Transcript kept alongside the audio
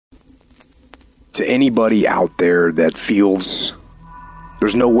To anybody out there that feels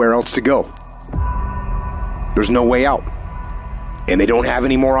there's nowhere else to go, there's no way out, and they don't have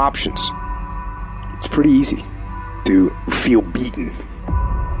any more options, it's pretty easy to feel beaten.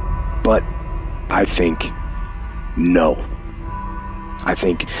 But I think no. I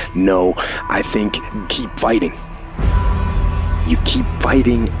think keep fighting. You keep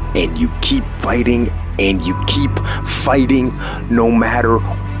fighting, and you keep fighting, and you keep fighting no matter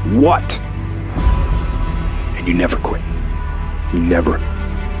what. And you never quit. You never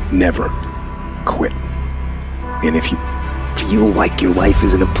quit. And if you feel like your life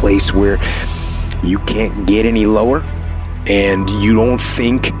is in a place where you can't get any lower, and you don't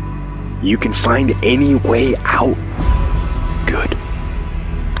think you can find any way out, good.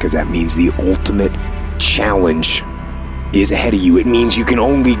 Because that means the ultimate challenge is ahead of you. It means you can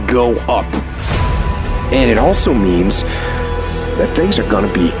only go up. And it also means that things are going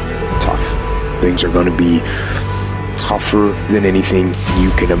to be tough. Things are going to be tougher than anything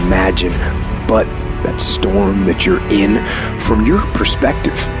you can imagine. But that storm that you're in, from your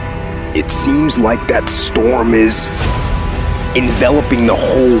perspective, it seems like that storm is enveloping the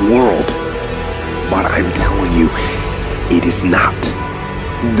whole world. But I'm telling you, it is not.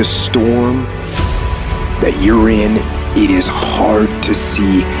 The storm that you're in, it is hard to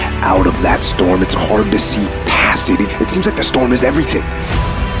see out of that storm. It's hard to see past it. It seems like the storm is everything.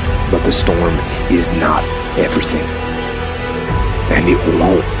 But the storm is not everything. And it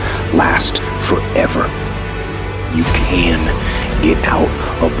won't last forever. You can get out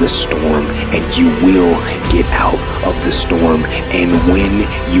of the storm, and you will get out of the storm. And when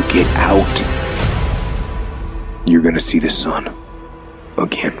you get out, you're gonna see the sun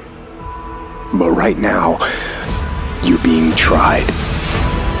again. But right now, you're being tried.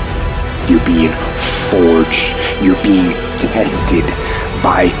 You're being forged. You're being tested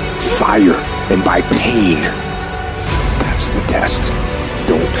by fire and by pain. That's the test.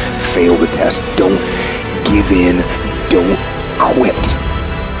 Don't fail the test. Don't give in. Don't quit.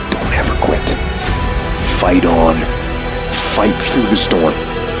 Don't ever quit. Fight on. Fight through the storm.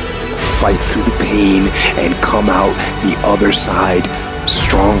 Fight through the pain and come out the other side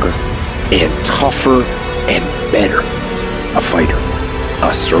stronger and tougher and better. A fighter,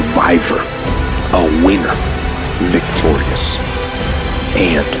 a survivor, a winner, victorious,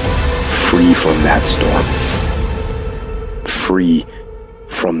 and free from that storm. Free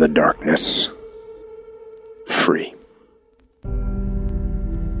from the darkness. Free.